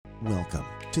Welcome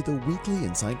to the Weekly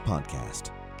Insight Podcast,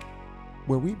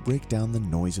 where we break down the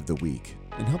noise of the week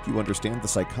and help you understand the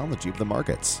psychology of the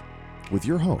markets, with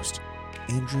your host,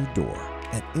 Andrew Dorr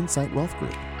at Insight Wealth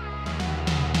Group.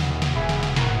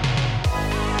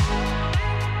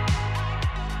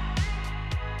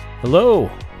 Hello,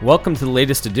 welcome to the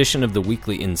latest edition of the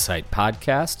Weekly Insight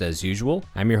Podcast. As usual,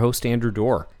 I'm your host, Andrew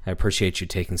Dorr. I appreciate you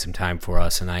taking some time for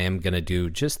us, and I am going to do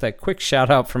just that quick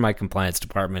shout out for my compliance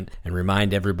department and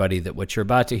remind everybody that what you're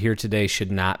about to hear today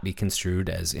should not be construed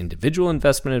as individual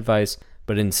investment advice,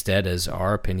 but instead as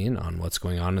our opinion on what's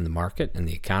going on in the market and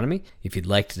the economy. If you'd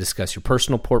like to discuss your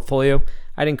personal portfolio,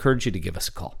 I'd encourage you to give us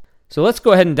a call. So let's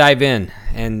go ahead and dive in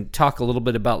and talk a little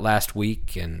bit about last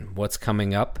week and what's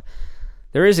coming up.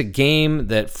 There is a game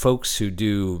that folks who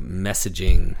do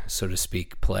messaging, so to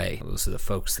speak, play. Those are the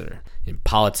folks that are in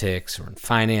politics or in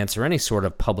finance or any sort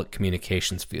of public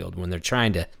communications field. When they're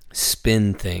trying to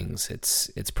spin things,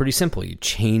 it's pretty simple. You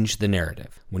change the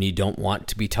narrative. When you don't want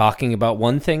to be talking about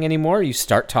one thing anymore, you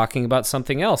start talking about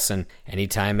something else. And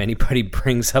anytime anybody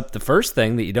brings up the first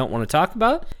thing that you don't want to talk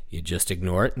about, you just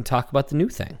ignore it and talk about the new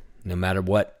thing, no matter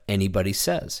what anybody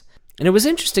says. And it was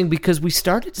interesting because we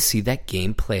started to see that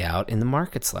game play out in the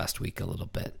markets last week a little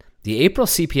bit. The April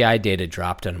CPI data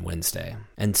dropped on Wednesday,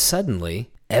 and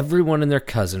suddenly everyone and their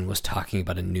cousin was talking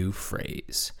about a new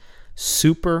phrase: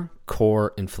 super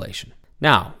core inflation.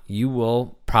 Now, you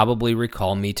will probably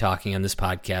recall me talking on this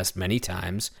podcast many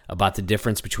times about the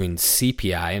difference between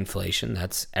CPI inflation,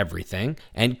 that's everything,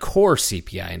 and core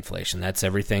CPI inflation, that's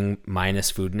everything minus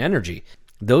food and energy.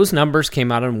 Those numbers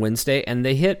came out on Wednesday, and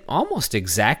they hit almost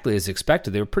exactly as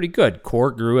expected. They were pretty good. Core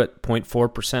grew at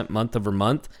 0.4% month over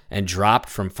month and dropped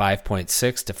from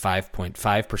 5.6 to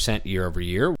 5.5% year over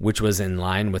year, which was in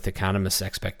line with economists'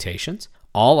 expectations.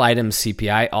 All items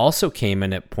CPI also came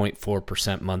in at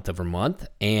 0.4% month over month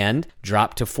and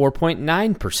dropped to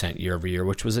 4.9% year over year,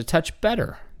 which was a touch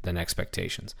better than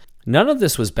expectations. None of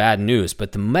this was bad news,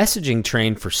 but the messaging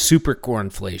train for supercore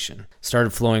inflation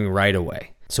started flowing right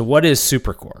away. So what is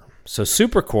supercore? So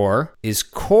supercore is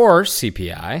core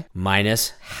CPI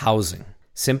minus housing.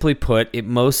 Simply put,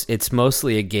 it's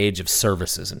mostly a gauge of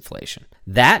services inflation.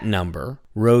 That number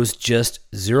rose just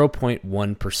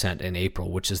 0.1% in April,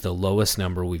 which is the lowest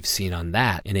number we've seen on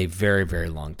that in a very, very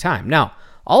long time. Now,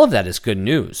 all of that is good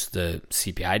news. The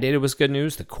CPI data was good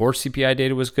news. The core CPI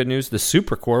data was good news. The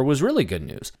supercore was really good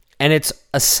news. And it's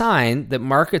a sign that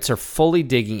markets are fully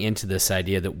digging into this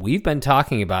idea that we've been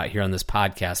talking about here on this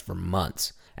podcast for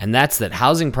months. And that's that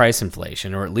housing price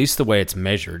inflation, or at least the way it's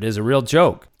measured, is a real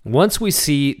joke. Once we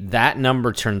see that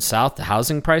number turn south, the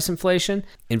housing price inflation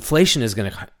is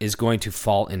going to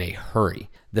fall in a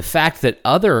hurry. The fact that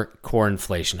other core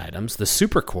inflation items, the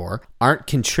supercore, aren't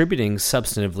contributing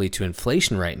substantively to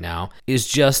inflation right now is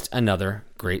just another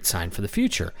great sign for the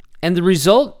future. And the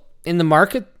result in the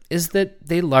market is that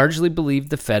they largely believe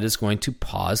the Fed is going to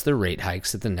pause their rate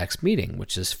hikes at the next meeting,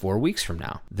 which is 4 weeks from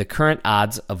now. The current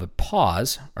odds of a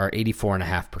pause are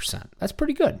 84.5%. That's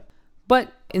pretty good.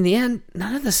 But in the end,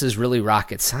 none of this is really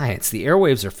rocket science. The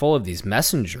airwaves are full of these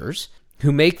messengers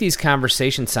who make these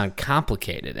conversations sound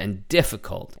complicated and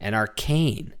difficult and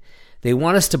arcane. They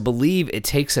want us to believe it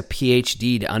takes a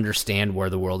PhD to understand where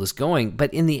the world is going,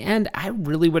 but in the end, I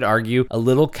really would argue a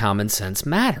little common sense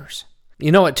matters.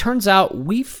 You know, it turns out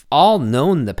we've all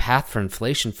known the path for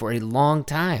inflation for a long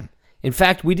time. In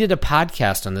fact, we did a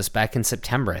podcast on this back in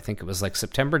September. I think it was like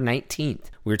September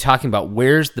 19th. We were talking about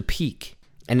where's the peak.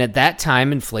 And at that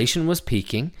time, inflation was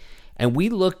peaking, and we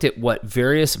looked at what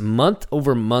various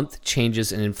month-over-month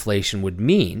changes in inflation would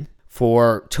mean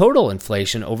for total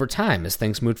inflation over time as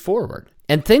things moved forward.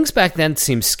 And things back then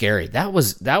seemed scary. That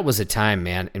was a time,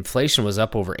 man. Inflation was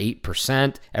up over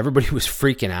 8%. Everybody was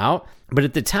freaking out. But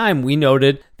at the time, we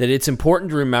noted that it's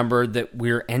important to remember that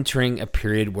we're entering a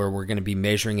period where we're going to be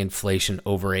measuring inflation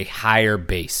over a higher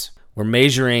base. We're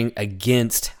measuring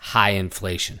against high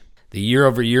inflation. The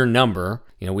year-over-year number,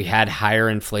 we had higher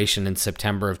inflation in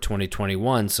September of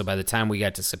 2021, so by the time we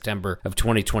got to September of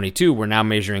 2022, we're now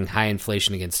measuring high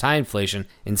inflation against high inflation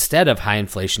instead of high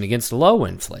inflation against low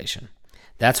inflation.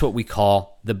 That's what we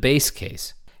call the base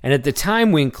case. And at the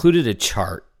time, we included a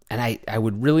chart, and I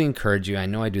would really encourage you, I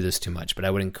know I do this too much, but I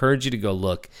would encourage you to go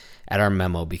look at our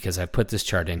memo because I've put this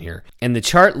chart in here. And the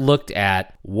chart looked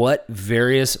at what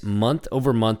various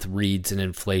month-over-month reads in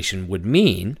inflation would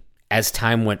mean as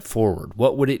time went forward.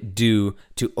 What would it do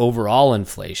to overall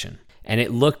inflation? And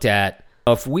it looked at,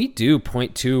 if we do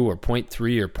 0.2 or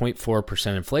 0.3 or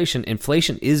 0.4% inflation,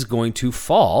 inflation is going to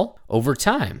fall over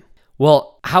time.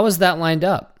 Well, how is that lined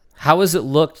up? How has it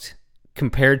looked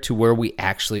compared to where we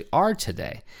actually are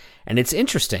today? And it's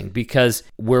interesting because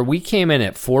where we came in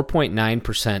at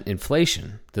 4.9%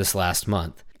 inflation this last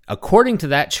month, according to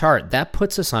that chart, that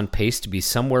puts us on pace to be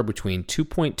somewhere between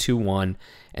 2.21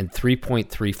 and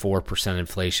 3.34%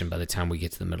 inflation by the time we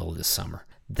get to the middle of this summer.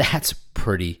 That's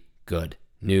pretty good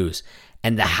news.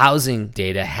 And the housing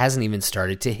data hasn't even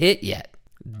started to hit yet.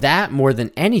 That, more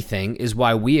than anything, is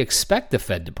why we expect the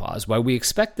Fed to pause, why we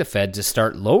expect the Fed to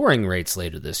start lowering rates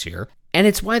later this year. And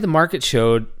it's why the market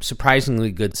showed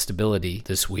surprisingly good stability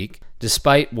this week,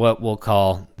 despite what we'll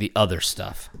call the other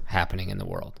stuff happening in the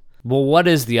world. Well, what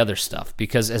is the other stuff?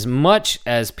 Because as much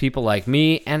as people like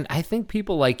me, and I think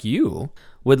people like you,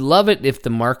 would love it if the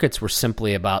markets were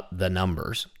simply about the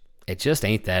numbers, it just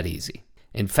ain't that easy.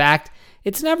 In fact,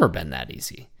 it's never been that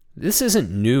easy. This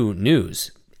isn't new news.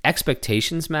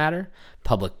 Expectations matter,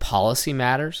 public policy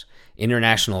matters,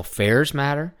 international affairs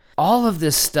matter. All of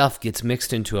this stuff gets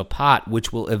mixed into a pot,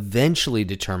 which will eventually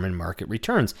determine market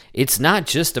returns. It's not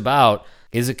just about,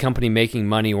 is a company making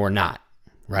money or not,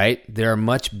 right? There are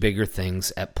much bigger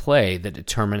things at play that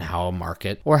determine how a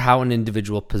market or how an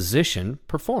individual position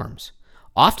performs.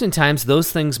 Oftentimes,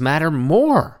 those things matter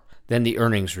more than the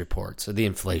earnings reports or the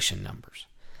inflation numbers.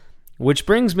 Which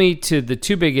brings me to the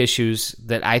two big issues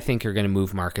that I think are going to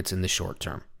move markets in the short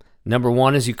term. Number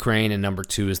one is Ukraine, and number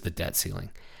two is the debt ceiling.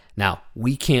 Now,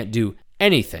 we can't do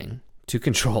anything to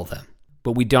control them,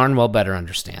 but we darn well better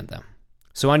understand them.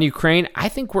 So on Ukraine, I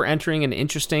think we're entering an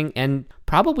interesting and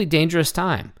probably dangerous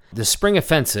time. The spring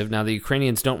offensive, now the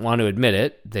Ukrainians don't want to admit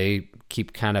it, they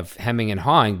keep kind of hemming and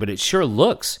hawing, but it sure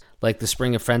looks like the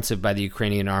spring offensive by the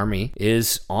Ukrainian army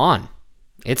is on.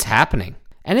 It's happening,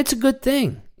 and it's a good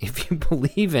thing. If you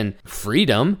believe in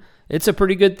freedom, it's a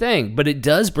pretty good thing, but it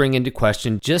does bring into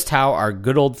question just how our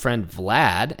good old friend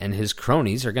Vlad and his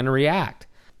cronies are going to react.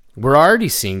 We're already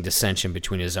seeing dissension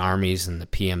between his armies and the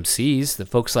PMCs, the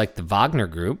folks like the Wagner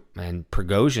Group and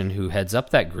Prigozhin, who heads up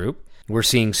that group. We're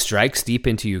seeing strikes deep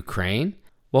into Ukraine.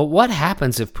 Well, what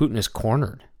happens if Putin is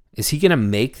cornered? Is he going to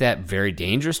make that very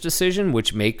dangerous decision,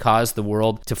 which may cause the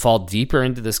world to fall deeper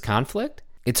into this conflict?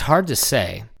 It's hard to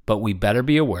say. But we better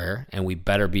be aware and we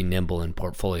better be nimble in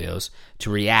portfolios to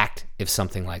react if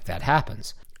something like that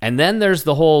happens. And then there's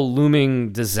the whole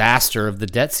looming disaster of the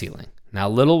debt ceiling. Now,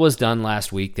 little was done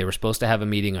last week. They were supposed to have a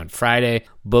meeting on Friday.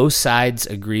 Both sides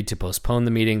agreed to postpone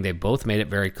the meeting. They both made it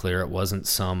very clear it wasn't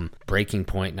some breaking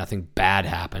point. Nothing bad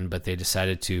happened, but they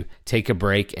decided to take a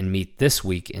break and meet this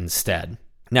week instead.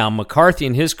 Now, McCarthy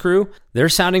and his crew, they're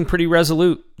sounding pretty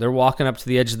resolute. They're walking up to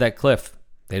the edge of that cliff.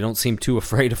 They don't seem too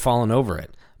afraid of falling over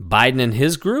it. Biden and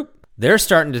his group, they're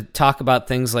starting to talk about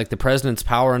things like the president's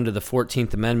power under the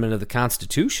 14th Amendment of the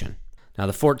Constitution. Now,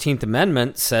 the 14th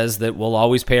Amendment says that we'll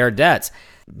always pay our debts.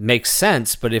 Makes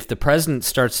sense, but if the president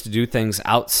starts to do things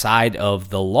outside of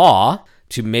the law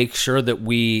to make sure that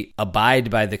we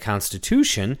abide by the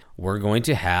Constitution, we're going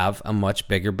to have a much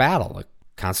bigger battle, a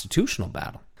constitutional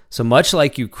battle. So much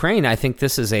like Ukraine, I think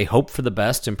this is a hope for the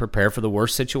best and prepare for the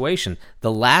worst situation. The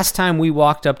last time we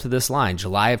walked up to this line,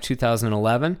 July of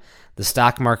 2011, the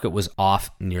stock market was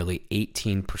off nearly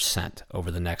 18%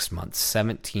 over the next month,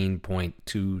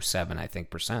 17.27, I think,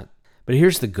 percent. But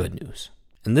here's the good news,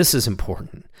 and this is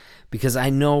important because I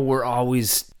know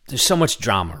there's so much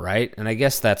drama, right? And I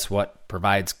guess that's what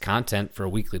provides content for a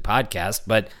weekly podcast,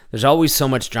 but there's always so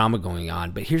much drama going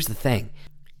on. But here's the thing.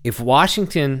 If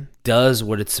Washington does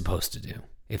what it's supposed to do,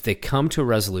 if they come to a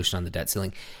resolution on the debt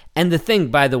ceiling, and the thing,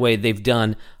 by the way, they've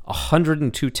done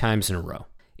 102 times in a row,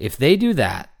 if they do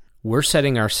that, we're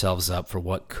setting ourselves up for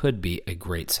what could be a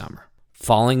great summer.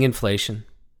 Falling inflation,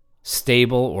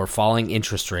 stable or falling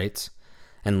interest rates,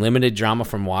 and limited drama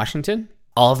from Washington,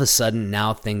 all of a sudden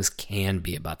now things can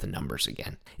be about the numbers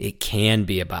again. It can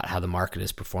be about how the market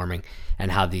is performing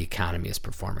and how the economy is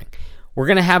performing. We're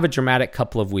going to have a dramatic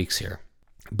couple of weeks here,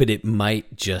 but it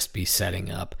might just be setting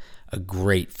up a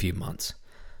great few months.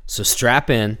 So strap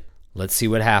in. Let's see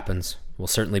what happens. We'll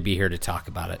certainly be here to talk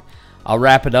about it. I'll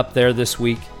wrap it up there this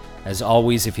week. As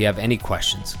always, if you have any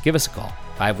questions, give us a call,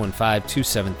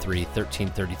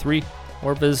 515-273-1333,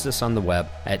 or visit us on the web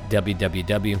at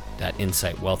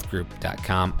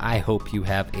www.insightwealthgroup.com. I hope you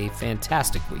have a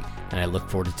fantastic week, and I look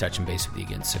forward to touching base with you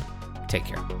again soon. Take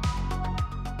care.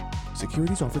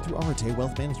 Securities offered through Arete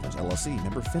Wealth Management, LLC,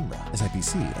 member FINRA,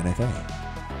 SIPC, NFA.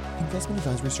 Investment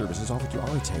advisory services offered through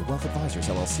Arete Wealth Advisors,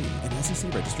 LLC, an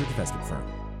SEC-registered investment firm.